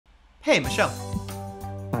Hey, Michelle.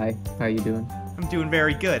 Hi, how you doing? I'm doing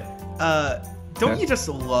very good. Don't you just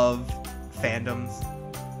love fandoms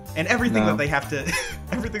and everything that they have to,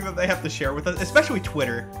 everything that they have to share with us, especially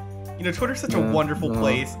Twitter? You know, Twitter's such a wonderful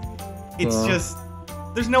place. It's just,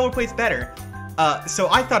 there's no place better. So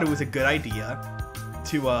I thought it was a good idea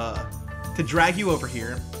to drag you over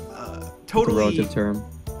here. Totally, relative term.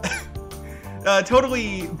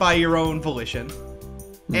 Totally by your own volition.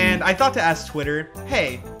 And I thought to ask Twitter,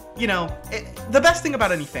 hey, you know, the best thing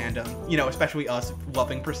about any fandom, you know, especially us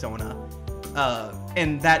loving Persona,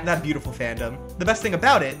 and that beautiful fandom, the best thing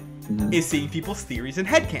about it is seeing people's theories and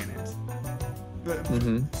headcanons.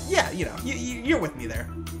 Yeah, you know, you're with me there.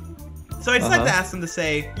 So I decided to ask them to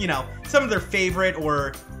say, you know, some of their favorite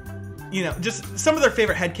or, you know, just some of their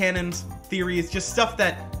favorite headcanons, theories, just stuff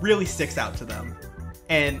that really sticks out to them.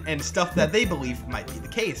 And stuff that they believe might be the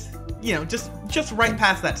case. You know, just right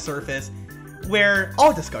past that surface where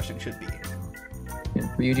all discussion should be. Yeah,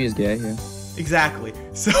 Ryuji is gay, yeah. Exactly.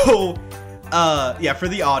 So, yeah, for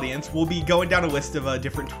the audience, we'll be going down a list of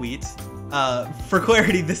different tweets. For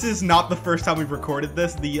clarity, this is not the first time we've recorded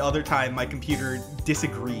this. The other time, my computer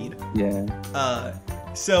disagreed. Yeah.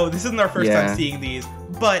 So this isn't our first time seeing these,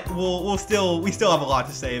 but we still have a lot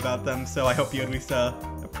to say about them. So I hope you at least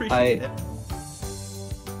appreciate it.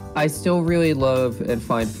 I still really love and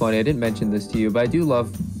find funny. I didn't mention this to you, but I do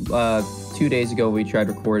love. 2 days ago, we tried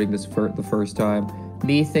recording this for the first time.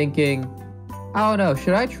 Me thinking, I don't know,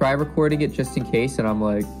 should I try recording it just in case? And I'm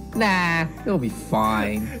like, nah, it'll be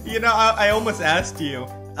fine. You know, I almost asked you.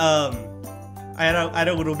 I had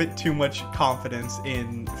a little bit too much confidence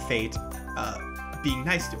in fate being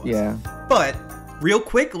nice to us. Yeah. But real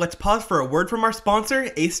quick, let's pause for a word from our sponsor,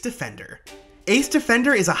 Ace Defender. Ace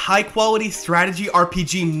Defender is a high-quality strategy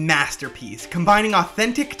RPG masterpiece, combining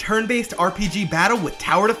authentic turn-based RPG battle with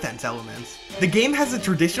tower defense elements. The game has a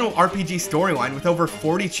traditional RPG storyline with over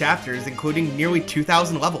 40 chapters, including nearly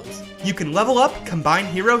 2,000 levels. You can level up, combine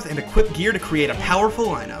heroes, and equip gear to create a powerful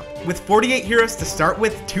lineup. With 48 heroes to start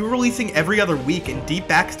with, 2 releasing every other week, and deep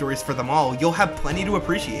backstories for them all, you'll have plenty to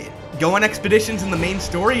appreciate. Go on expeditions in the main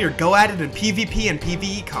story, or go at it in PvP and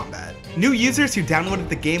PvE combat. New users who downloaded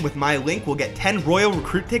the game with my link will get 10 Royal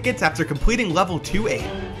Recruit tickets after completing level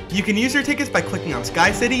 2-8. You can use your tickets by clicking on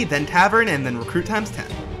Sky City, then Tavern, and then Recruit times 10.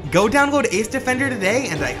 Go download Ace Defender today,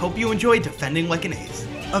 and I hope you enjoy defending like an ace.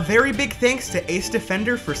 A very big thanks to Ace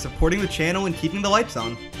Defender for supporting the channel and keeping the lights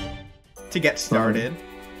on. To get started,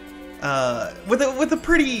 with a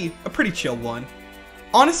pretty chill one.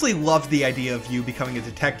 Honestly loved the idea of you becoming a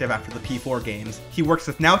detective after the P4 games. He works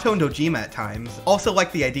with Naoto and Dojima at times. Also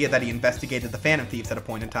liked the idea that he investigated the Phantom Thieves at a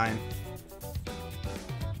point in time.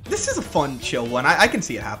 This is a fun, chill one. I can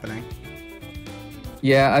see it happening.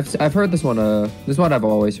 Yeah, I've heard this one. This one I've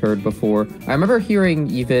always heard before. I remember even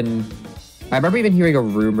hearing a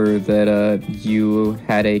rumor that you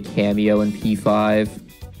had a cameo in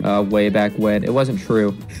P5 way back when. It wasn't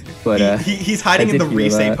true, but he's hiding in the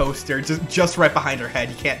Risei poster, just right behind her head.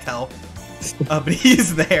 You can't tell, but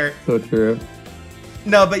he's there. So true.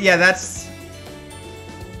 No, but yeah, that's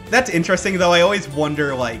interesting though. I always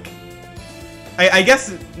wonder, like, I guess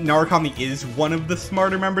Narukami is one of the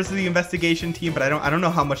smarter members of the investigation team, but I don't know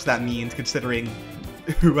how much that means considering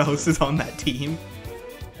who else is on that team.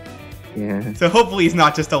 Yeah. So hopefully he's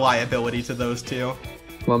not just a liability to those two.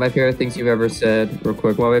 One of my favorite things you've ever said, real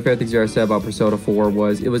quick, one of my favorite things you ever said about Persona 4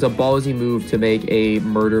 was it was a ballsy move to make a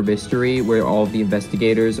murder mystery where all of the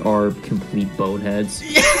investigators are complete boneheads.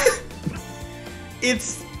 Yeah.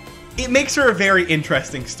 It makes her a very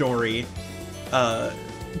interesting story,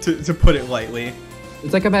 to put it lightly.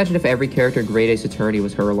 It's like, imagine if every character in Great Ace Attorney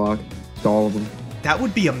was Herlock. Just all of them. That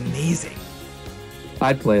would be amazing.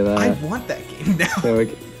 I'd play that. I want that game now. So,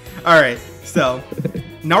 alright, so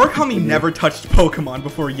Narukami never touched Pokemon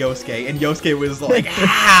before Yosuke, and Yosuke was like,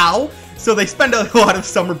 how? So they spend a lot of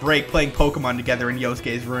summer break playing Pokemon together in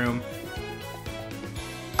Yosuke's room.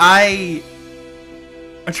 I'm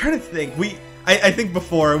trying to think. I think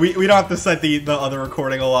before, we don't have to set the other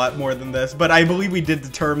recording a lot more than this, but I believe we did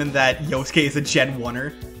determine that Yosuke is a Gen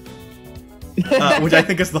 1er. Which I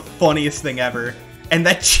think is the funniest thing ever. And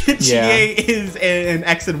that Chie is an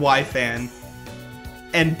X and Y fan.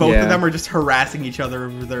 And both of them are just harassing each other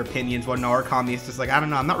over their opinions, while Narukami is just like, I don't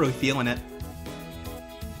know, I'm not really feeling it.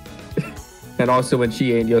 And also when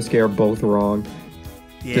Chie and Yosuke are both wrong.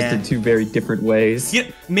 Yeah. Just in 2 very different ways. Yeah,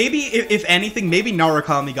 maybe, if anything, maybe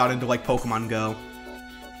Narukami got into, like, Pokemon Go.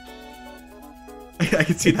 I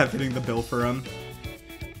could see that fitting the bill for him.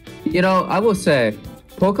 You know, I will say,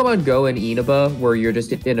 Pokemon Go and Inaba, where you're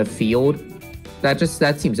just in a field, that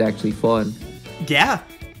seems actually fun. Yeah.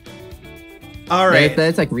 All right.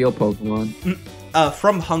 That's like real Pokemon.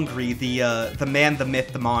 From Hungry, the man, the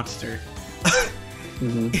myth, the monster.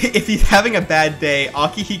 Mm-hmm. If he's having a bad day,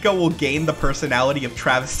 Akihiko will gain the personality of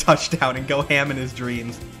Travis Touchdown and go ham in his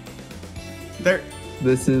dreams.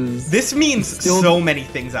 This means so many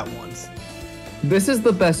things at once. This is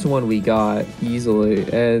the best one we got,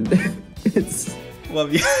 easily, and it's...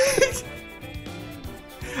 Love you.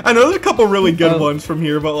 I know there's a couple really good ones from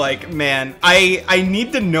here, but like, man, I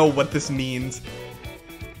need to know what this means.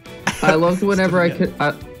 I loved whenever I could...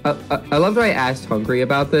 I loved when I asked Hungry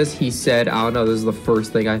about this. He said, I don't know, this is the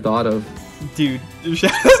first thing I thought of. Dude,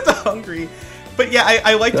 shout out to Hungry. But yeah,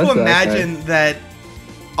 I like to imagine that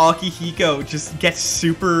Akihiko just gets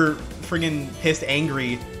super friggin' pissed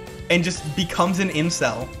angry and just becomes an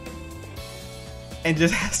incel. And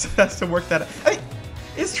just has to work that out. I mean,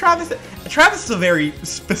 is Travis is a very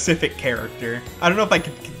specific character. I don't know if I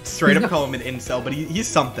could straight up call him an incel, but he's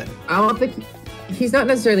something. I don't think... He's not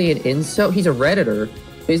necessarily an incel. He's a Redditor.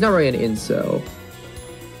 But he's not really an incel.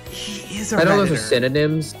 He is a Redditor. I know those are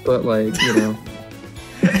synonyms, but like, you know.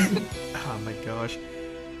 Oh my gosh.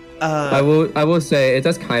 I will say it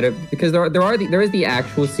does kind of, because there is the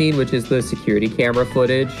actual scene, which is the security camera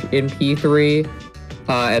footage in P3,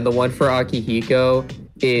 and the one for Akihiko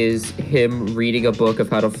is him reading a book of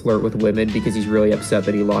how to flirt with women because he's really upset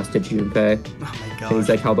that he lost to Junpei. Oh my god. And he's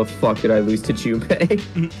like, how the fuck did I lose to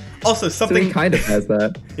Junpei? Also, something... So he kind of has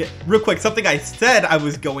that. Yeah, real quick, something I said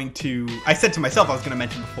to myself I was going to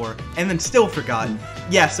mention before, and then still forgot.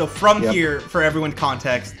 Yeah, so from here, for everyone's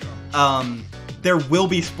context, there will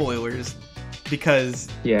be spoilers, because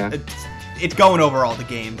it's going over all the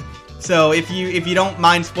games. So if you don't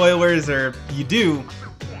mind spoilers, or you do...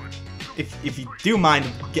 If you do mind,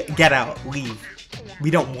 get out, leave.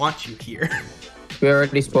 We don't want you here. We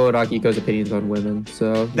already spoiled Akihiko's opinions on women,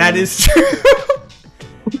 so... That is true.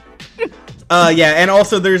 Yeah, and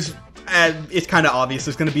also there's... it's kind of obvious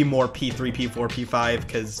there's going to be more P3, P4, P5,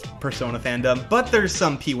 because Persona fandom, but there's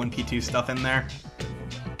some P1, P2 stuff in there.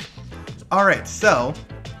 Alright, so...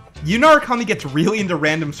 Yu Narukami gets really into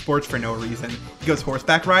random sports for no reason. He goes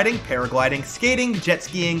horseback riding, paragliding, skating, jet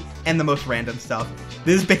skiing, and the most random stuff.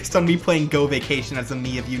 This is based on me playing Go Vacation as a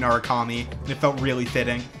me of Yu Narukami, and it felt really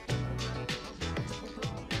fitting.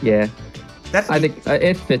 Yeah. I think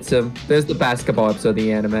it fits him. There's the basketball episode of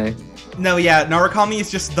the anime. No, yeah, Narukami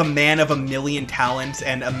is just the man of a million talents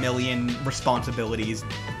and a million responsibilities.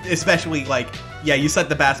 Especially, like, yeah, you said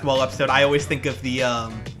the basketball episode. I always think of the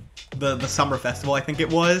summer festival, I think it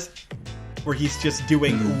was, where he's just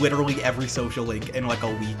doing literally every social link in like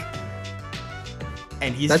a week.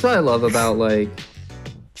 And that's what I love about, like,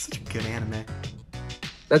 such a good anime.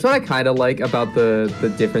 That's what I kind of like about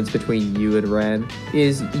the difference between Yu and Ren,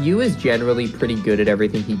 is Yu is generally pretty good at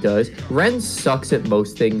everything he does. Ren sucks at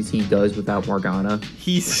most things he does without Morgana.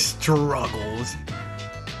 He struggles.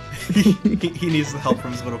 He needs the help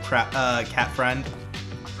from his little cat friend.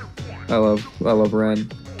 I love Ren.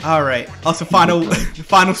 Alright, also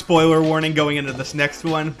final spoiler warning going into this next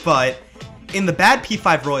one, but in the bad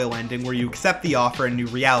P5 Royal ending where you accept the offer and new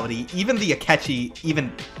reality, even the Akechi,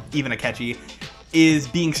 even Akechi, is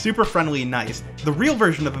being super friendly and nice. The real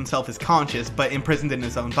version of himself is conscious, but imprisoned in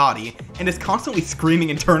his own body, and is constantly screaming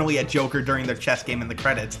internally at Joker during their chess game in the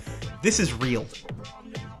credits. This is real.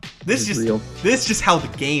 This is just how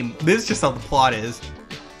the plot is.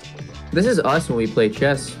 This is us when we play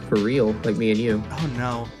chess, for real, like me and you. Oh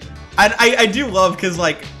no. I do love, because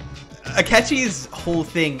like, Akechi's whole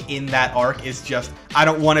thing in that arc is just, I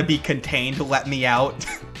don't want to be contained, let me out.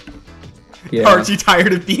 Yeah. Aren't you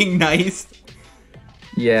tired of being nice?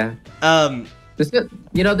 Yeah. This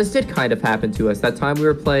did kind of happen to us. That time we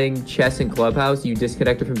were playing chess in Clubhouse, you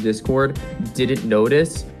disconnected from Discord, didn't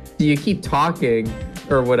notice, so you keep talking,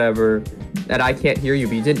 or whatever, and I can't hear you,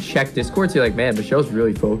 but you didn't check Discord, so you're like, man, Michelle's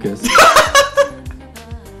really focused.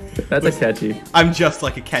 That's Akechi. I'm just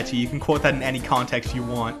like Akechi. You can quote that in any context you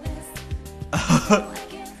want.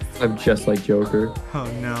 I'm just like Joker.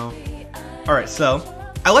 Oh no. Alright, so,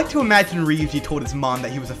 I like to imagine Ryuji told his mom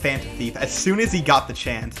that he was a phantom thief as soon as he got the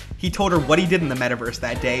chance. He told her what he did in the metaverse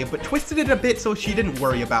that day, but twisted it a bit so she didn't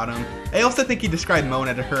worry about him. I also think he described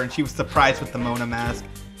Mona to her and she was surprised with the Mona mask.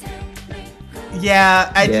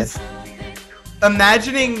 Yeah, just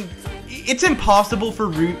imagining, it's impossible for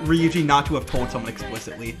Ryuji not to have told someone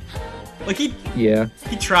explicitly. Like he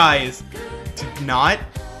tries to not,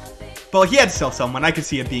 but like, he had to tell someone. I could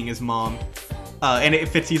see it being his mom, and it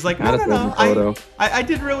fits. He's like, no, I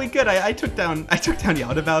did really good. I took down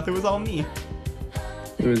Yaudabaoth. It was all me.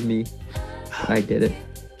 It was me. I did it.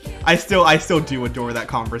 I still do adore that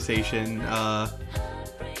conversation.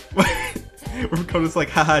 Where Koda's like,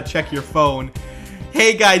 haha, check your phone.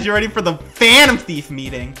 Hey guys, you ready for the Phantom Thief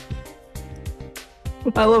meeting?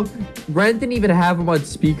 I love. Ren didn't even have him on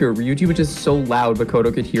speaker. Ryuji was just so loud,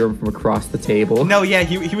 Makoto could hear him from across the table. No, yeah,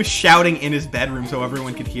 he was shouting in his bedroom so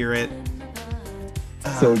everyone could hear it.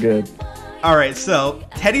 So good. Alright, so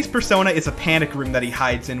Teddy's persona is a panic room that he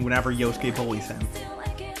hides in whenever Yosuke bullies him.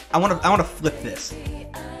 I wanna flip this.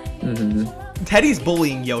 Mm-hmm. Teddy's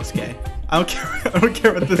bullying Yosuke. I don't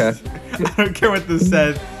care what this I don't care what this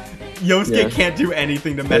says. Yosuke can't do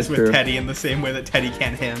anything to mess with Teddy in the same way that Teddy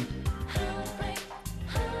can him.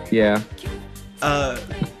 Yeah.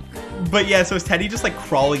 But yeah, so is Teddy just like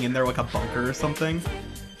crawling in there like a bunker or something?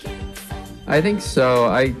 I think so.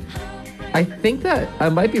 I think that, I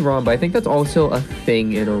might be wrong, but I think that's also a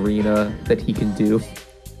thing in Arena that he can do.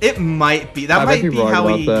 It might be. That might be wrong how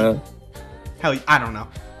about that. I don't know.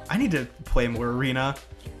 I need to play more Arena.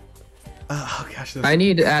 Oh gosh. I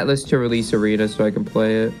need Atlas to release Arena so I can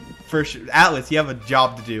play it. For sure. Atlas, you have a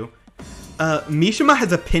job to do. Mishima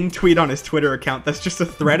has a pinned tweet on his Twitter account that's just a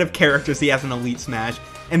thread of characters he has in Elite Smash,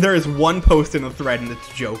 and there is one post in the thread and it's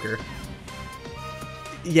Joker.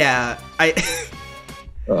 Yeah, I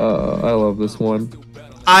love this one.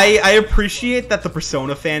 I appreciate that the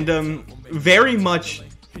Persona fandom very much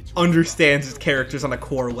understands its characters on a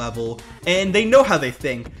core level, and they know how they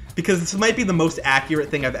think, because this might be the most accurate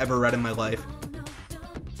thing I've ever read in my life.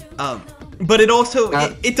 But it also,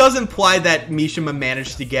 it does imply that Mishima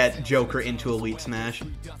managed to get Joker into Elite Smash.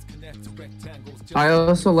 I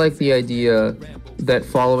also like the idea that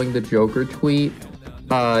following the Joker tweet,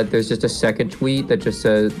 there's just a second tweet that just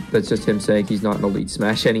says, that's just him saying he's not in Elite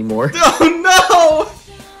Smash anymore. Oh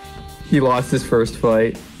no! He lost his first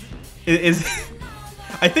fight.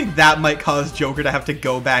 I think that might cause Joker to have to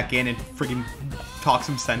go back in and freaking talk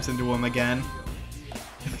some sense into him again.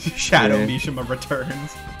 Shadow Mishima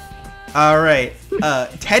returns. All right,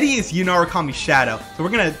 Teddy is Yunarakami's shadow, so we're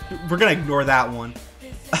gonna ignore that one.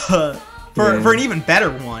 For an even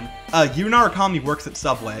better one, Yunarakami works at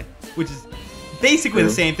Subway, which is basically the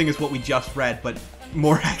same thing as what we just read, but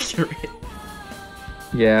more accurate.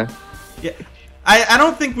 Yeah. Yeah. I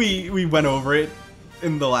don't think we went over it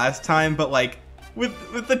in the last time, but like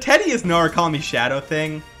with the Teddy is Narakami shadow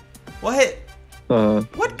thing, what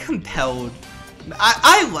compelled?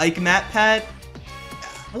 I like MatPat.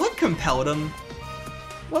 What compelled him?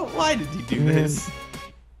 Why did he do this?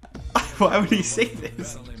 Why would he say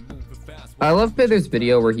this? I love Pither's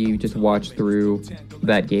video where he just watched through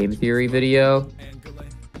that game theory video.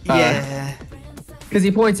 Yeah. Because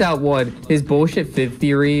he points out, one, his bullshit fib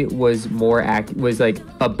theory was was like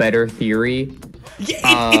a better theory.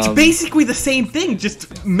 Yeah, it's basically the same thing,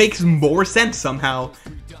 just makes more sense somehow.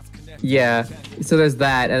 Yeah, so there's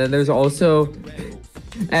that, and then there's also,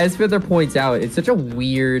 as Fither points out, it was such a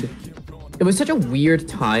weird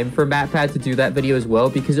time for MatPat to do that video as well,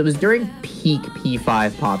 because it was during peak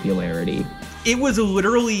P5 popularity. It was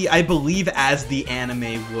literally, I believe, as the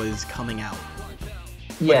anime was coming out.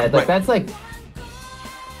 Yeah, that's like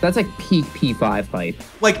peak P5 hype.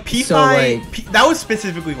 Like P5, so, like, that was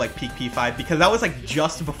specifically like peak P5 because that was like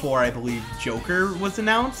just before I believe Joker was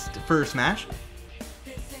announced for Smash.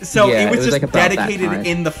 So yeah, it was just like dedicated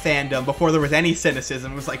in the fandom before there was any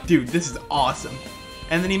cynicism. It was like, dude, this is awesome.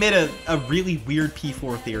 And then he made a really weird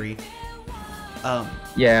P4 theory.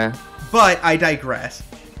 Yeah. But I digress.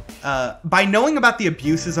 By knowing about the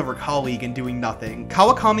abuses of her colleague and doing nothing,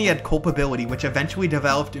 Kawakami had culpability, which eventually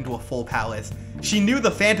developed into a full palace. She knew the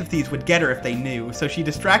Phantom Thieves would get her if they knew, so she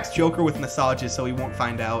distracts Joker with massages so he won't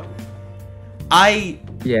find out.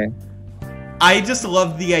 I just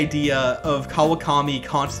love the idea of Kawakami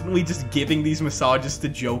constantly just giving these massages to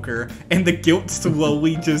Joker, and the guilt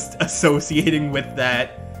slowly just associating with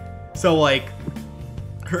that. So, like,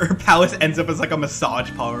 her palace ends up as, like, a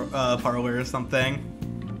massage parlor or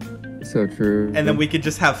something. So true. And then we could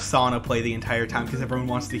just have Sana play the entire time because everyone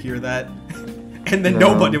wants to hear that. And then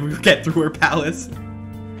nobody would get through her palace.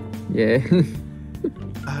 Yeah.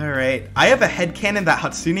 Alright. I have a headcanon that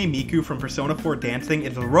Hatsune Miku from Persona 4 Dancing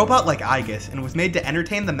is a robot like Aigis and was made to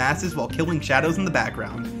entertain the masses while killing shadows in the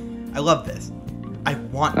background. I love this. I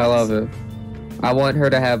want this. I love it. I want her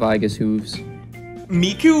to have Aigis hooves.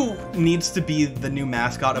 Miku needs to be the new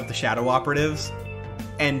mascot of the Shadow Operatives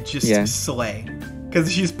and just slay.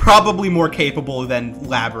 Because she's probably more capable than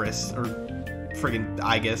Labris or friggin'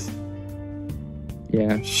 Aigis.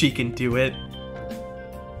 Yeah. She can do it.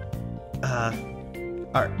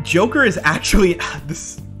 Alright, Joker is actually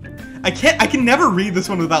this. I can never read this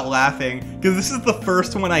one without laughing because this is the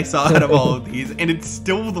first one I saw out of all of these, and it's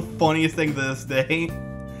still the funniest thing to this day.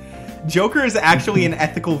 Joker is actually an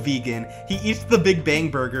ethical vegan. He eats the Big Bang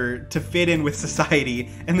Burger to fit in with society,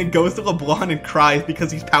 and then goes to LeBlanc and cries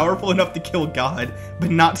because he's powerful enough to kill God, but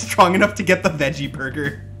not strong enough to get the veggie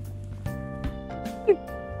burger.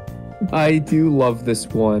 I do love this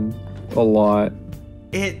one a lot.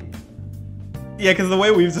 Yeah, because the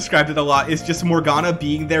way we've described it a lot is just Morgana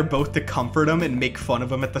being there both to comfort him and make fun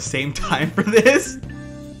of him at the same time for this.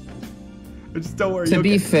 Just don't worry. To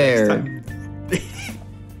be fair,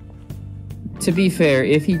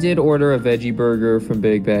 if he did order a veggie burger from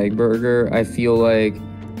Big Bang Burger, I feel like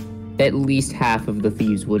at least half of the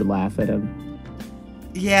thieves would laugh at him.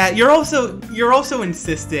 Yeah, you're also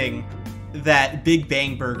insisting that Big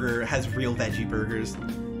Bang Burger has real veggie burgers.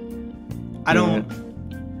 I don't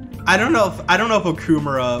know if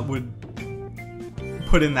Okumura would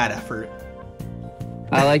put in that effort.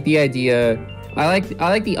 I like the idea. I like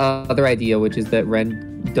the other idea, which is that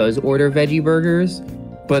Ren does order veggie burgers,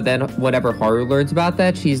 but then whenever Haru learns about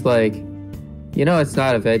that, she's like, it's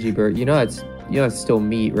not a veggie burger. It's still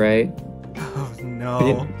meat, right? Oh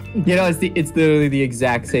no. It's literally the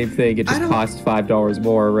exact same thing. It just costs $5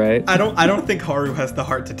 more, right? I don't think Haru has the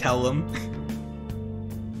heart to tell him.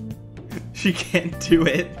 She can't do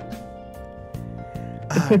it.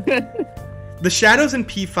 The shadows in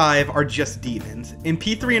P5 are just demons. In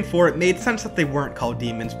P3 and 4, it made sense that they weren't called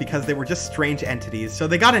demons because they were just strange entities, so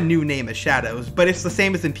they got a new name as shadows, but it's the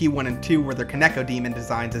same as in P1 and 2 where they're Kaneko demon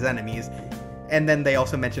designs as enemies. And then they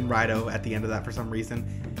also mentioned Raido at the end of that for some reason.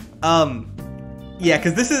 Yeah,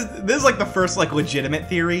 because this is like the first like legitimate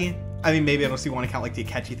theory. I mean, maybe I don't see want to count like the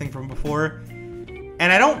Akechi thing from before.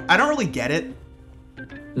 And I don't really get it.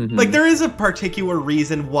 Mm-hmm. Like there is a particular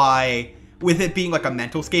reason why, with it being like a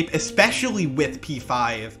mental scape, especially with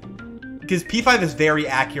P5, because P5 is very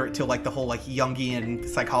accurate to like the whole like Jungian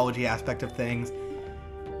psychology aspect of things.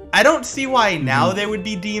 I don't see why now they would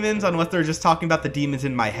be demons unless they're just talking about the demons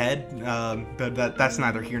in my head, but that's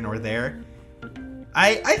neither here nor there.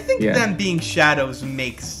 I think them being shadows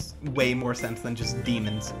makes way more sense than just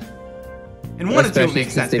demons. In 1 and 2 it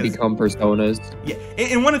makes sense. They become personas. Yeah,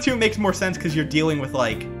 in 1 and 2 it makes more sense because you're dealing with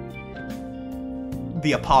like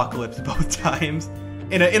the apocalypse both times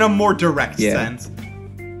in a more direct sense.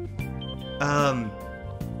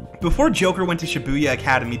 Before Joker went to Shibuya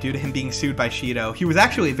Academy due to him being sued by Shido, he was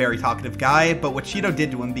actually a very talkative guy, but what Shido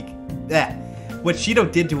did to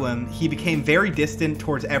him, he became very distant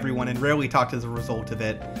towards everyone and rarely talked as a result of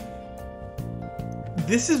it.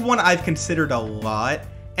 This is one I've considered a lot,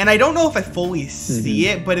 and I don't know if I fully see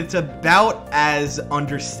it, but it's about as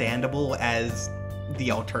understandable as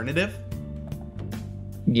the alternative.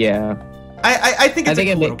 Yeah. I think it's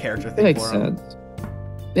a little character thing. It makes sense.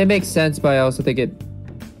 It makes sense, but I also think it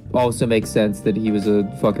also makes sense that he was a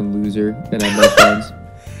fucking loser and had no friends.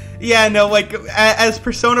 Yeah, no, like, as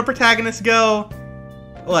Persona protagonists go,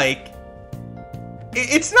 like,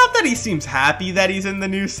 it's not that he seems happy that he's in the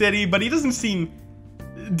new city, but he doesn't seem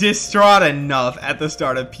distraught enough at the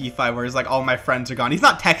start of P5 where he's like, all my friends are gone. He's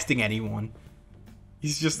not texting anyone.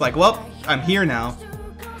 He's just like, well, I'm here now.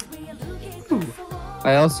 Ooh.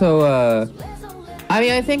 I also,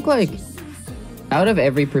 I think, like, out of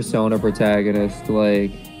every Persona protagonist,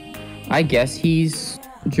 like, I guess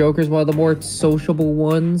Joker's one of the more sociable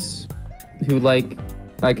ones who, like,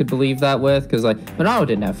 I could believe that with, because, like, Minato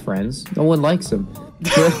didn't have friends. No one likes him.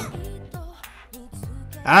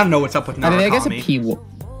 I don't know what's up with Narakami. I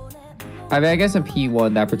guess in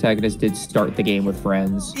P1, that protagonist did start the game with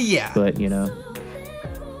friends. Yeah. But,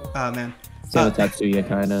 Oh, man. Same with Tatsuya,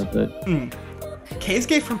 kind of, but...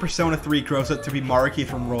 Keisuke from Persona 3 grows up to be Maruki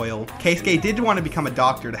from Royal. Keisuke did want to become a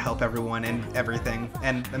doctor to help everyone and everything,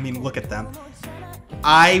 and I mean, look at them.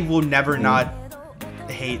 I will never not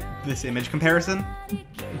hate this image comparison.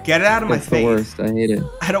 Get it out of my face. It's the worst. I hate it.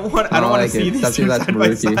 I don't want to see these two side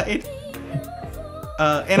by side.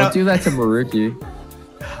 Don't do that to Maruki.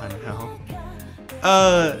 Oh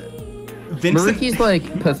no. Vincent. Maruki's like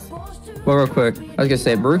well, real quick, I was gonna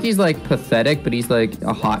say Maruki's like pathetic, but he's like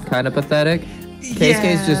a hot kind of pathetic.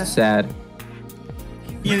 Keisuke's just sad.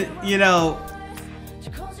 You know,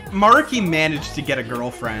 Maruki managed to get a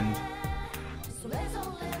girlfriend.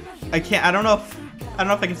 I don't know if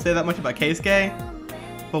I can say that much about Keisuke,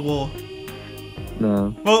 but we'll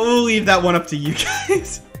leave that one up to you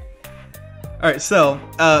guys. All right, so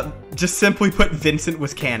just simply put, Vincent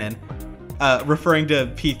was canon, referring to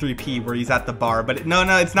P3P where he's at the bar. But no,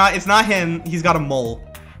 it's not him. He's got a mole.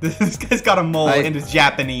 This guy's got a mole and is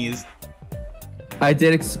Japanese. I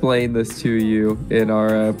did explain this to you in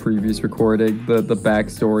our previous recording, the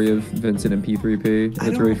backstory of Vincent and P3P.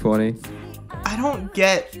 It's really funny. I don't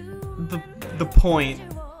get the point.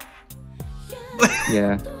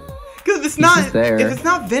 Yeah. Because if it's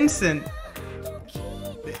not Vincent,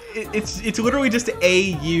 it's literally just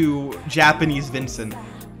AU Japanese Vincent.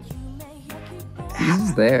 He's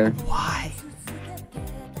just there. Why?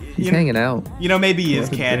 He's hanging out. You know, maybe he is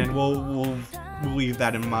canon. We'll leave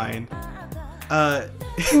that in mind. All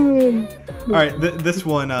right, this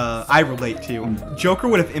one I relate to. Joker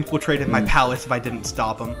would have infiltrated my palace if I didn't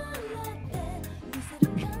stop him.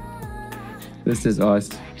 This is us.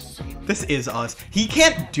 This is us. He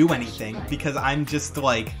can't do anything because I'm just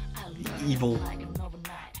like evil.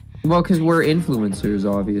 Well, because we're influencers,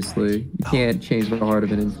 obviously. You can't change the heart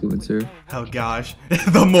of an influencer. Oh gosh,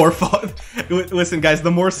 the more listen, guys,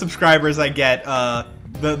 the more subscribers I get,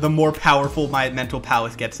 the more powerful my mental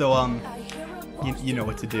palace gets. So you know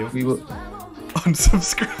what to do. We will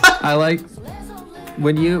unsubscribe. I like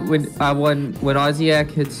when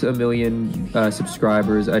Oziach hits 1 million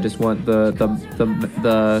subscribers. I just want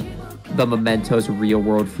the Mementos real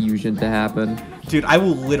world fusion to happen. Dude, I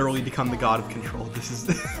will literally become the god of control. This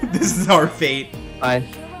is our fate.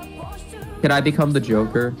 Can I become the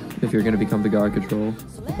Joker if you're gonna become the god of control?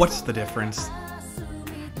 What's the difference?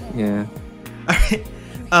 Yeah. Alright.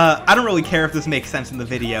 I don't really care if this makes sense in the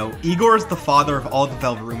video. Igor is the father of all the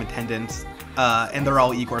Velvet Room attendants, and they're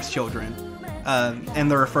all Igor's children.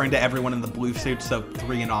 And they're referring to everyone in the blue suit, so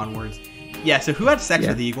 3 and onwards. Yeah, so who had sex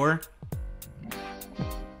with Igor?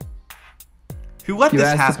 Who let this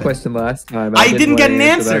happen? You asked this question last time. I didn't get an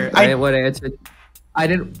answer. I didn't want to answer it. I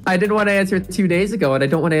didn't want to answer it 2 days ago, and I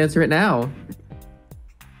don't want to answer it now.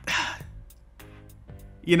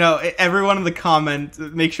 You know, everyone in the comments,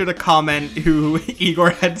 make sure to comment who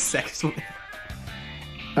Igor had sex with.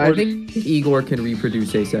 I think Igor can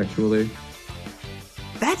reproduce asexually.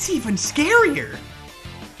 That's even scarier.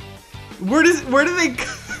 Where do they?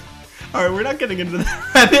 All right, we're not getting into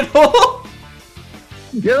that rabbit hole.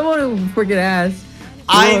 You're the one who freaking asked.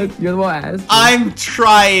 You're the one who asked. I'm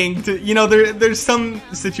trying to. You know, there's some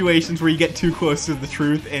situations where you get too close to the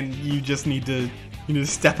truth, and you just need to,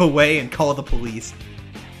 step away and call the police.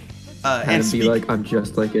 And be like, I'm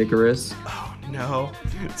just like Icarus. Oh no.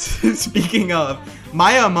 Speaking of,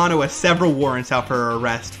 Maya Amano has several warrants out for her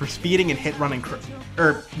arrest for speeding and hit and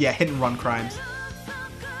run crimes.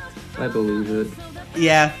 I believe it.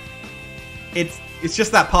 Yeah. It's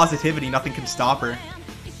just that positivity. Nothing can stop her.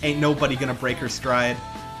 Ain't nobody gonna break her stride.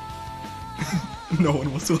 No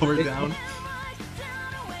one will slow her down.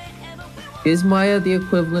 Is Maya the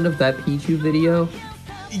equivalent of that Pichu video?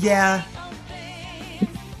 Yeah.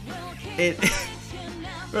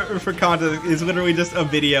 For context, it's literally just a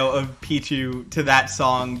video of Pichu to that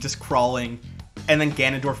song just crawling, and then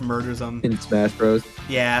Ganondorf murders him. In Smash Bros?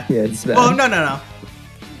 Yeah. Yeah, in Smash. Oh, no.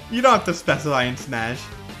 You don't have to specify in Smash.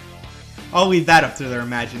 I'll leave that up to their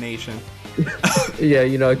imagination. Yeah,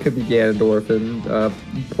 it could be Ganondorf and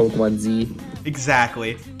Pokemon Z.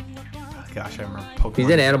 Exactly. Oh, gosh, I remember Pokemon. He's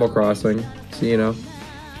in Animal Crossing, so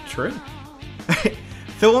True.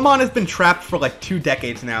 Philemon has been trapped for like 2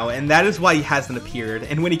 decades now, and that is why he hasn't appeared.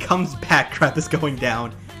 And when he comes back, crap is going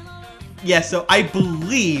down. Yeah, so I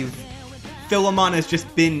believe Philemon has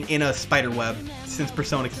just been in a spiderweb since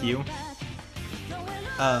Persona Q.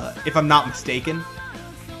 If I'm not mistaken.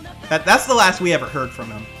 That's the last we ever heard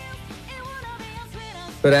from him.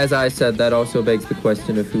 But as I said, that also begs the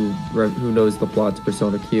question of who knows the plot to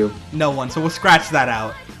Persona Q. No one, so we'll scratch that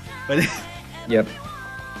out. But yep.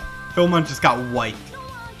 Philemon just got wiped.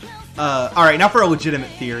 Alright, now for a legitimate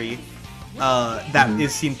theory that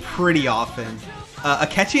is seen pretty often.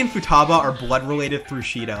 Akechi and Futaba are blood-related through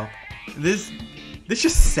Shido. This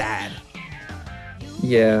just sad.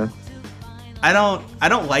 Yeah. I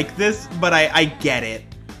don't like this, but I get it.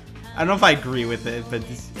 I don't know if I agree with it, but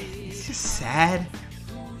it's just sad.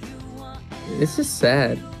 It's just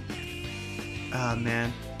sad. Oh,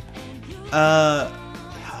 man.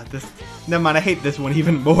 Never mind, I hate this one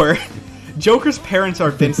even more. Joker's parents are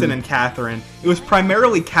Vincent and Catherine. It was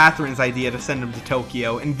primarily Catherine's idea to send him to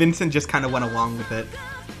Tokyo, and Vincent just kind of went along with it.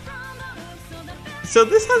 So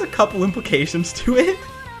this has a couple implications to it.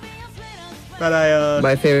 But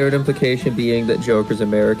My favorite implication being that Joker's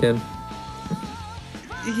American.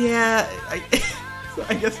 Yeah, so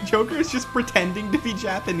I guess Joker is just pretending to be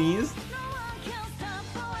Japanese.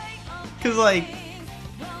 Because, like,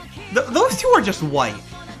 those two are just white.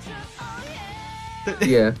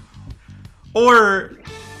 Yeah. Or,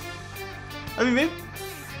 I mean, maybe,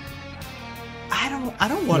 I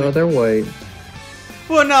don't want to. No, they're white.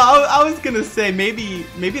 Well, no, I was gonna say maybe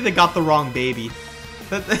they got the wrong baby.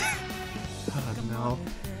 Oh no.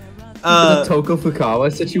 The Toko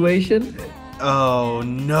Fukawa situation. Oh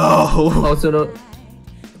no.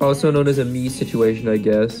 Also known as a me situation, I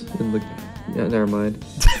guess. Yeah, never mind.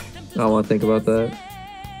 don't want to think about that.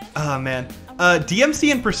 Oh, man.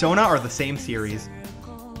 DMC and Persona are the same series.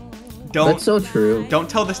 That's so true. Don't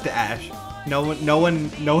tell this to Ash. No one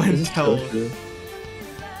tell. So true.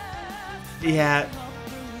 Yeah.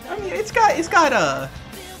 I mean, it's got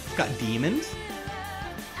demons.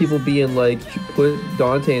 People being like, put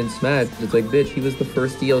Dante in Smash. It's like, bitch, he was the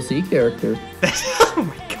first DLC character. Oh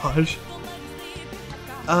my gosh.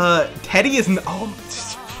 Teddy is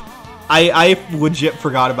I legit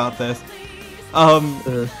forgot about this.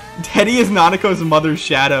 Teddy is Nanako's mother's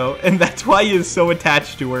shadow, and that's why he is so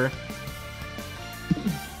attached to her.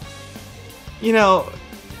 You know,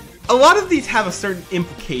 a lot of these have a certain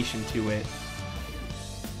implication to it.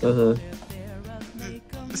 So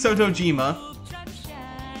Dojima.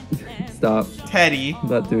 Stop. Teddy. I'm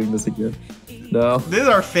not doing this again. No. This is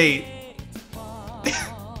our fate.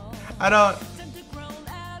 I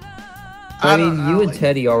mean, you and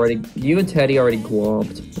Teddy already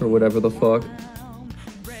glomped, or whatever the fuck.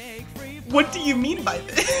 What do you mean by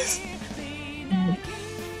this?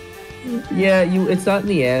 Yeah, it's not in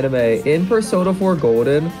the anime. In Persona 4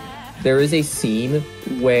 Golden, there is a scene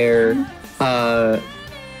where,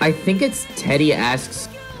 I think it's Teddy asks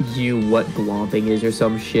you what glomping is or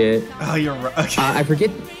some shit. Oh, you're right. Okay. I forget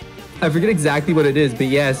exactly what it is, but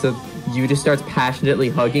yeah, so Yu just starts passionately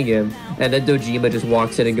hugging him, and then Dojima just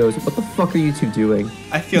walks in and goes, "What the fuck are you two doing?"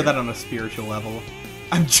 I feel that on a spiritual level.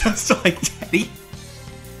 I'm just like Teddy.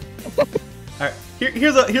 Alright,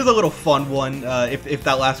 here's a little fun one, if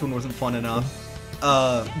that last one wasn't fun enough.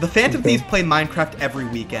 The Phantom Thieves play Minecraft every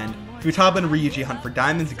weekend. Futaba and Ryuji hunt for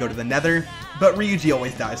diamonds and go to the Nether, but Ryuji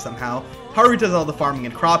always dies somehow. Haru does all the farming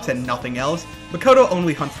and crops and nothing else. Makoto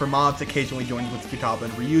only hunts for mobs, occasionally joins with Futaba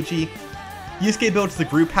and Ryuji. Yusuke builds the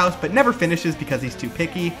group house, but never finishes because he's too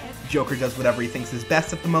picky. Joker does whatever he thinks is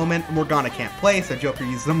best at the moment. Morgana can't play, so Joker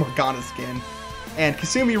uses a Morgana skin. And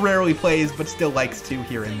Kasumi rarely plays, but still likes to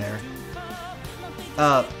here and there.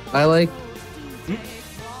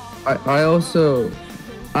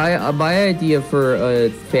 My idea for a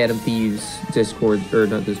Phantom Thieves a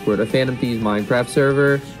Phantom Thieves Minecraft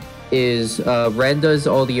server is Ren does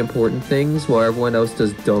all the important things while everyone else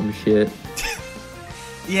does dumb shit.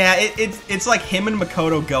 Yeah, it's like him and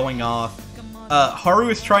Makoto going off. Haru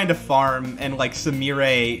is trying to farm, and like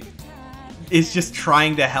Sumire is just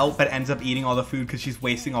trying to help, but ends up eating all the food because she's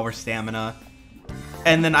wasting all her stamina.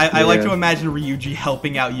 And then I like to imagine Ryuji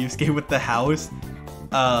helping out Yusuke with the house.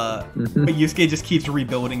 But Yusuke just keeps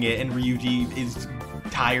rebuilding it, and Ryuji is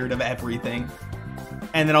tired of everything.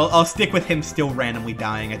 And then I'll stick with him still randomly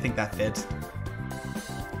dying. I think that fits.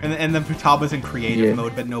 And then Futaba's in creative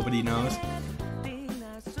mode, but nobody knows.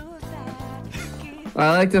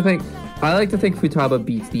 I like to think Futaba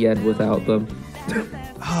beats the end without them.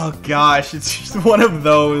 Oh gosh, it's just one of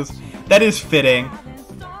those. That is fitting.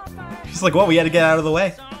 She's like, well, we had to get out of the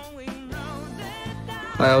way.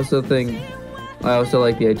 I also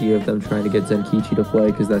like the idea of them trying to get Zenkichi to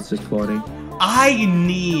play, because that's just funny. I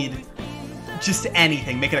need just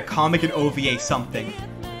anything. Make it a comic, an OVA, something.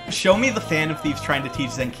 Show me the Phantom Thieves trying to teach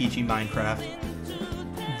Zenkichi Minecraft.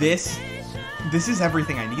 This is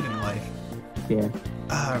everything I need in life. Yeah.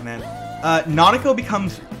 Oh, man. Nanako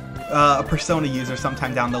becomes a Persona user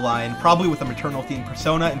sometime down the line, probably with a maternal themed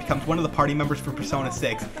Persona, and becomes one of the party members for Persona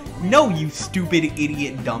 6. No, you stupid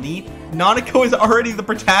idiot dummy. Nanako is already the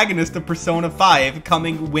protagonist of Persona 5,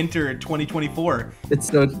 coming winter 2024. It's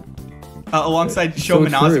so... alongside Sho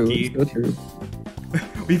Minazuki. So true.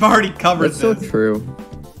 We've already covered this. That's so true.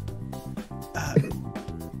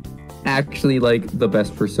 Actually, like, the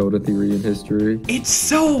best Persona theory in history. It's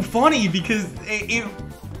so funny because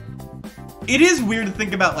it is weird to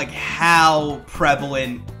think about, like, how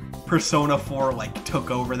prevalent Persona 4, like,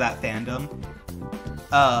 took over that fandom.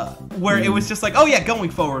 Where it was just like, oh yeah, going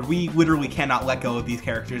forward, we literally cannot let go of these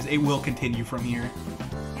characters. It will continue from here.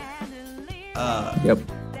 Yep.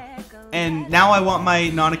 And now I want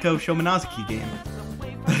my Nanako Sho Minazuki game.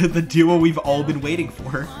 The duo we've all been waiting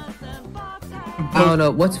for. I don't know,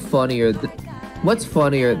 what's funnier,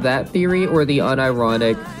 that theory or the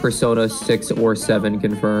unironic Persona 6 or 7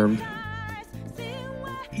 confirmed?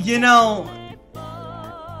 You know,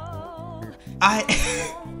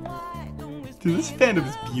 Dude, this fandom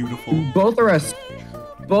is beautiful. Both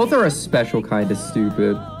are a special kind of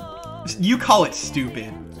stupid. You call it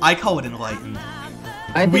stupid. I call it enlightened.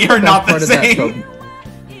 We are not the same.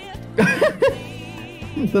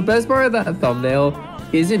 The best part of that thumbnail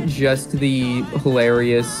isn't just the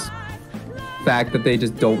hilarious fact that they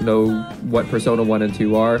just don't know what Persona 1 and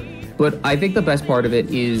 2 are, But I think the best part of it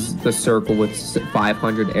is the circle with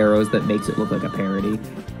 500 arrows that makes it look like a parody.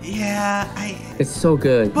 Yeah, It's so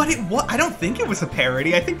good. But I don't think it was a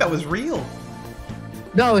parody. I think that was real.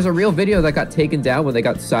 No, it was a real video that got taken down when they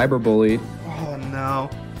got cyberbullied. Oh, no.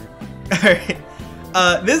 Alright.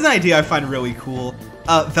 This is an idea I find really cool.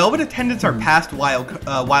 Velvet attendants are past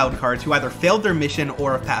wild cards who either failed their mission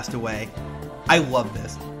or have passed away. I love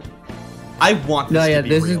this. I want this to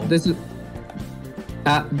be real.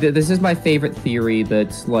 This is my favorite theory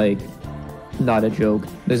that's, like, not a joke.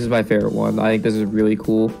 This is my favorite one. I think this is really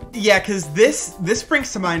cool. Yeah, because this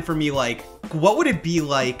brings to mind for me, like, what would it be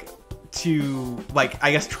like to, like,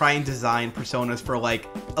 I guess try and design personas for, like,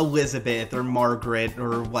 Elizabeth or Margaret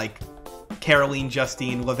or, like, Caroline,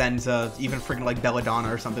 Justine, Lavenza, even freaking, like,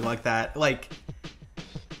 Belladonna or something like that. Like,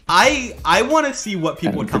 I want to see what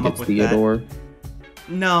people would come up with Theodore. that.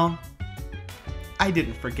 No. I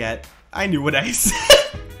didn't forget. I knew what I said.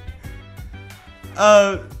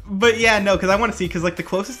 But yeah, no, because I want to see, because, like, the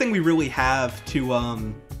closest thing we really have to,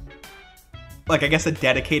 like, I guess a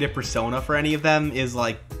dedicated persona for any of them is,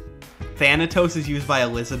 like, Thanatos is used by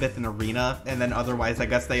Elizabeth in Arena, and then otherwise, I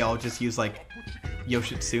guess they all just use, like,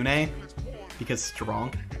 Yoshitsune, because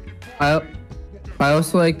strong. I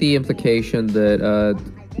also like the implication that,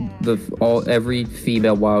 every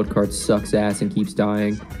female wildcard sucks ass and keeps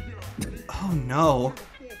dying. Oh, no.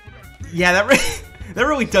 Yeah, that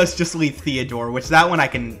really does just leave Theodore, which that one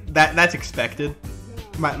that's expected.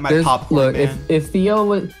 My popcorn man. If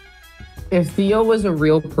Theo was a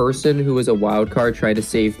real person who was a wildcard trying to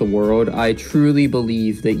save the world, I truly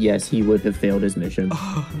believe that yes, he would have failed his mission.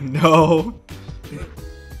 Oh, no.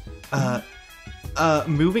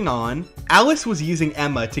 Moving on. Alice was using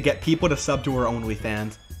Emma to get people to sub to her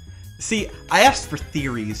OnlyFans. See, I asked for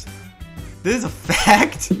theories. This is a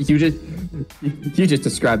fact. You just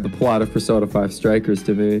described the plot of Persona 5 Strikers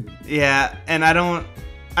to me. Yeah, and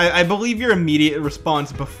I believe your immediate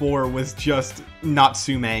response before was just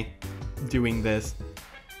Natsume doing this.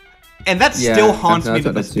 And that still haunts me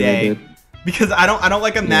to this day. Because I don't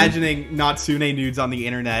like imagining Natsume nudes on the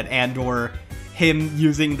internet and or him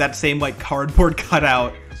using that same, like, cardboard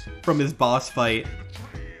cutout from his boss fight.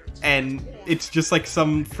 And it's just like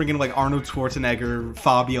some freaking, like, Arnold Schwarzenegger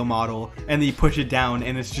Fabio model, and then you push it down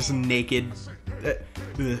and it's just naked.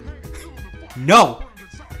 No!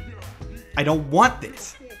 I don't want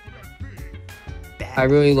this. Bad. I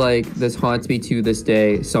really like this haunts me to this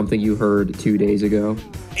day, something you heard 2 days ago.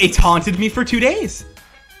 It's haunted me for 2 days.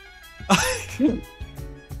 Me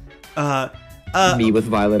with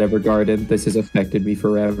Violet Evergarden. This has affected me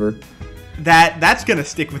forever. That's gonna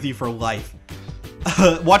stick with you for life.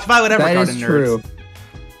 Watch Violet Evergarden, that is nerds. True.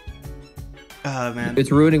 Man.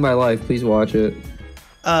 It's ruining my life. Please watch it.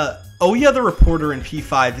 Oya the reporter in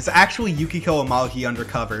P5 is actually Yukiko Amagi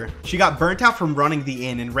undercover. She got burnt out from running the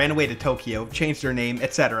inn and ran away to Tokyo, changed her name,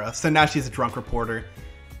 etc. So now she's a drunk reporter.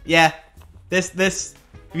 Yeah, this, if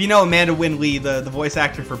you know Amanda Wynn Lee, the voice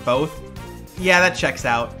actor for both, yeah, that checks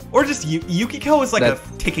out. Or just Yukiko is like a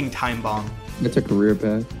ticking time bomb. It's a career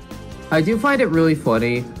path. I do find it really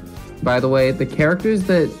funny, by the way, the characters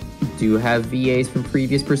that do have VAs from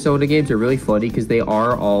previous Persona games are really funny because they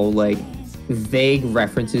are all, like, vague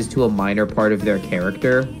references to a minor part of their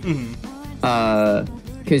character.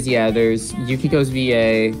 Because, yeah, there's Yukiko's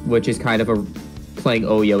VA, which is kind of playing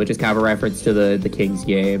Oya, which is kind of a reference to the King's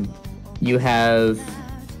game. You have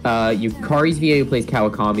Yukari's VA, who plays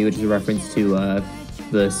Kawakami, which is a reference to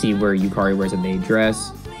the scene where Yukari wears a maid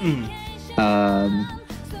dress.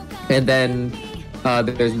 And then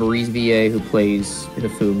there's Marie's VA, who plays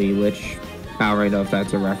Hifumi, which I don't really know if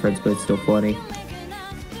that's a reference, but it's still funny.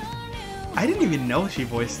 I didn't even know she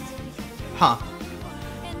voiced. Huh.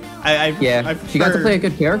 Yeah, she got to play a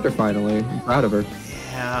good character finally. I'm proud of her.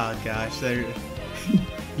 Yeah, gosh,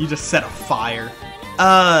 you just set a fire.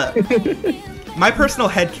 My personal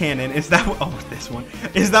headcanon is that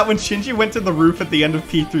is that when Shinji went to the roof at the end of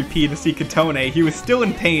P3P to see Katone, he was still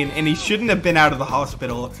in pain and he shouldn't have been out of the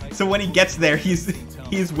hospital. So when he gets there, he's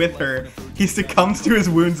with her. He succumbs to his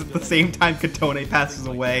wounds at the same time Katone passes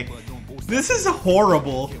away. This is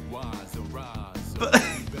horrible.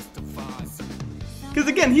 Because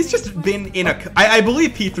again, he's just been in a... I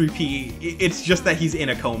believe P3P, it's just that he's in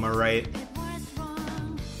a coma, right?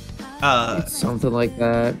 It's something like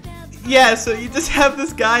that. Yeah, so you just have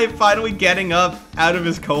this guy finally getting up out of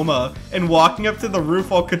his coma and walking up to the roof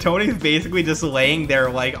while Katone's basically just laying there,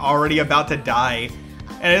 like, already about to die.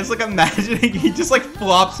 And it's like, imagining he just, like,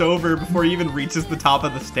 flops over before he even reaches the top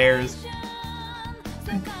of the stairs.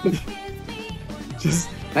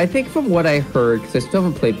 I think from what I heard, because I still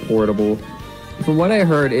haven't played Portable, from what I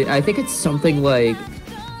heard, I think it's something like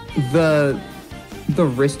the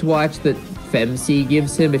wristwatch that Femc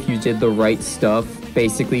gives him if you did the right stuff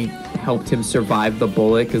basically helped him survive the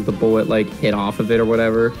bullet because the bullet like hit off of it or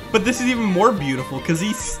whatever. But this is even more beautiful because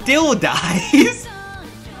he still dies.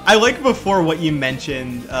 I like before what you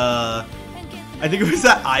mentioned. I think it was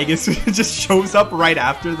that Igus just shows up right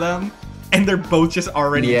after them, and they're both just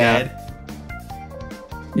already dead.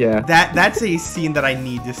 Yeah. That's a scene that I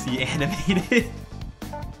need to see animated.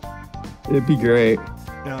 It'd be great.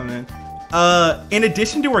 Oh man. In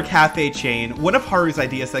addition to her cafe chain, one of Haru's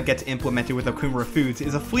ideas that gets implemented with Okumura Foods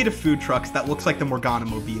is a fleet of food trucks that looks like the Morgana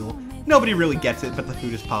Mobile. Nobody really gets it, but the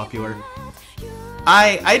food is popular.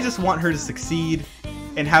 I just want her to succeed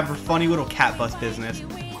and have her funny little cat bus business,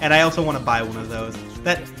 and I also want to buy one of those.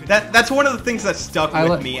 That's one of the things that stuck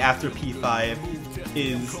with me after P5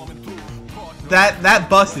 is that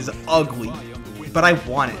bus is ugly, but I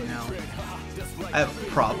want it now. I have a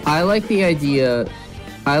problem. I like the idea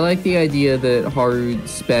that Haru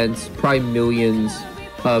spent probably millions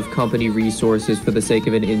of company resources for the sake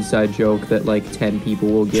of an inside joke that like 10 people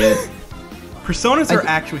will get. Personas are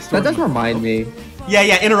actually that does remind me.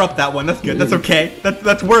 Yeah, interrupt that one. That's good. That's okay.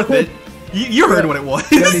 That's worth it. You heard what it was.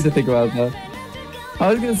 I don't need to think about that. I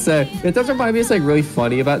was gonna say, it does remind me, it's like really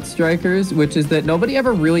funny about Strikers, which is that nobody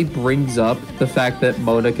ever really brings up the fact that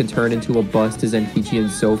Mona can turn into a bus to Zenkichi and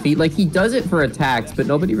Sophie. Like, he does it for attacks, but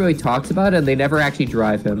nobody really talks about it, and they never actually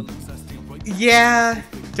drive him. Yeah,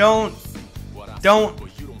 don't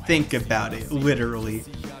think about it, literally.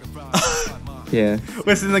 Yeah.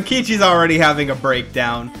 Listen, Zenkichi's already having a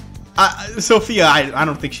breakdown. Sophia, I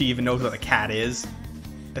don't think she even knows what a cat is.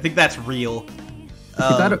 I think that's real.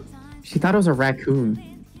 She thought it was a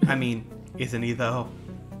raccoon. I mean, isn't he though?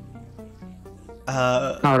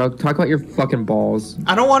 I don't know. Talk about your fucking balls.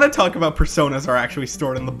 I don't want to talk about personas are actually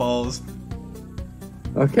stored in the balls.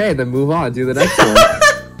 Okay, then move on. Do the next one.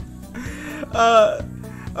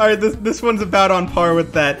 Alright, this one's about on par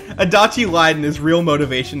with that. Adachi lied and his real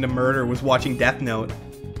motivation to murder was watching Death Note.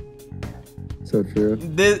 So true.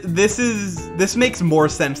 This makes more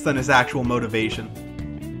sense than his actual motivation.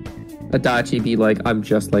 Adachi be like, I'm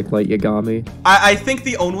just like Light Yagami. I think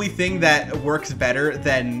the only thing that works better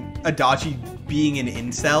than Adachi being an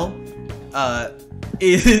incel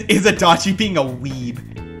is Adachi being a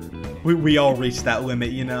weeb. We all reach that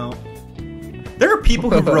limit, you know? There are people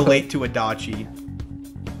who relate to Adachi.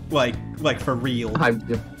 Like for real.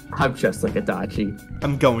 I'm just like Adachi.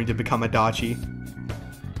 I'm going to become Adachi.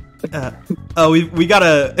 We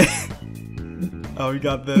gotta... Oh, we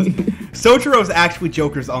got this. Sojiro's actually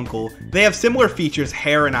Joker's uncle. They have similar features,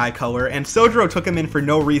 hair and eye color, and Sojiro took him in for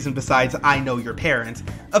no reason besides, I know your parents.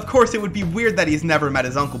 Of course, it would be weird that he's never met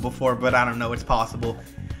his uncle before, but I don't know, it's possible.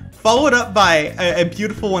 Followed up by a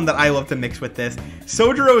beautiful one that I love to mix with this.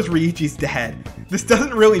 Sojiro is Ryuji's dad. This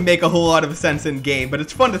doesn't really make a whole lot of sense in game, but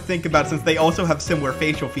it's fun to think about since they also have similar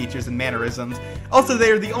facial features and mannerisms. Also,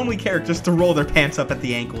 they are the only characters to roll their pants up at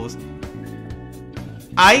the ankles.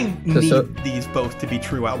 I need these both to be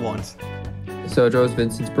true at once. Sojiro's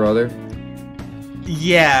Vincent's brother?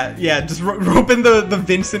 Yeah, just rope in the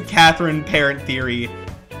Vincent Catherine parent theory.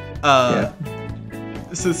 So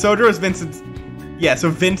Sojiro's Vincent's... Yeah, so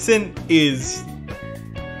Vincent is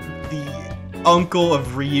the uncle of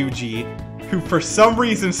Ryuji, who for some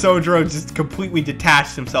reason Sojiro just completely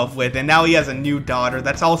detached himself with, and now he has a new daughter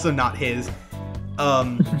that's also not his.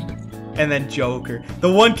 And then Joker.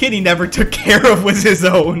 The one kid he never took care of was his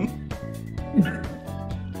own.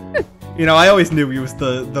 You know, I always knew he was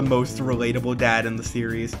the most relatable dad in the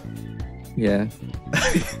series. Yeah.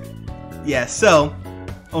 Yeah, so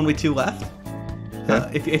only 2 left.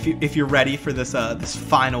 Okay. If you're ready for this this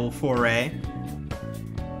final foray.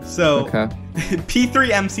 So okay. P3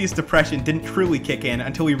 MC's depression didn't truly kick in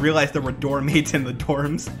until he realized there were dorm mates in the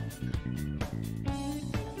dorms.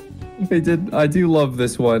 I do love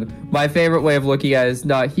this one. My favorite way of looking at it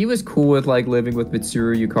is he was cool with like living with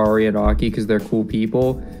Mitsuru, Yukari, and Aki because they're cool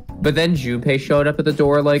people. But then Junpei showed up at the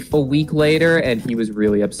door like a week later and he was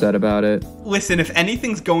really upset about it. Listen, if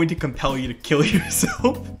anything's going to compel you to kill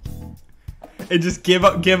yourself and just give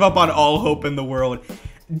up on all hope in the world,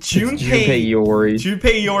 Junpei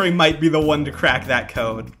Iori might be the one to crack that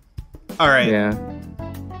code. Alright. Yeah.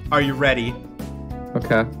 Are you ready?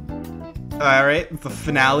 Okay. Alright, the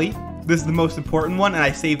finale. This is the most important one, and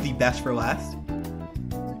I saved the best for last.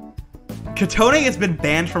 Katone has been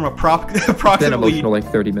banned from approximately... Been emotional like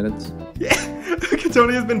 30 minutes. Yeah.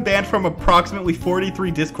 Katone has been banned from approximately 43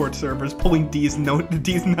 Discord servers, pulling D's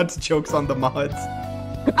nuts jokes on the mods.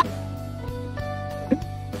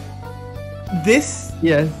 This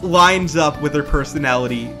lines up with her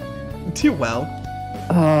personality too well.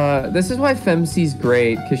 This is why Femc's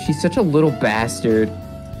great, because she's such a little bastard.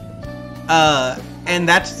 And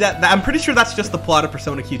I'm pretty sure that's just the plot of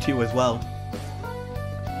Persona Q2 as well.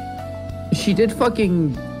 She did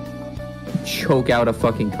fucking choke out a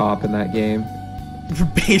fucking cop in that game.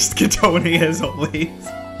 Based Katone as always.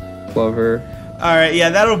 Love her. Alright, yeah,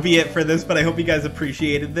 that'll be it for this, but I hope you guys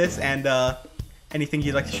appreciated this, and anything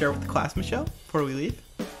you'd like to share with the class, Michelle, before we leave?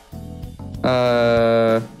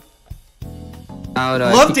 I don't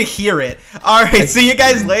know. Love to hear it. Alright, see you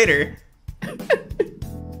guys later.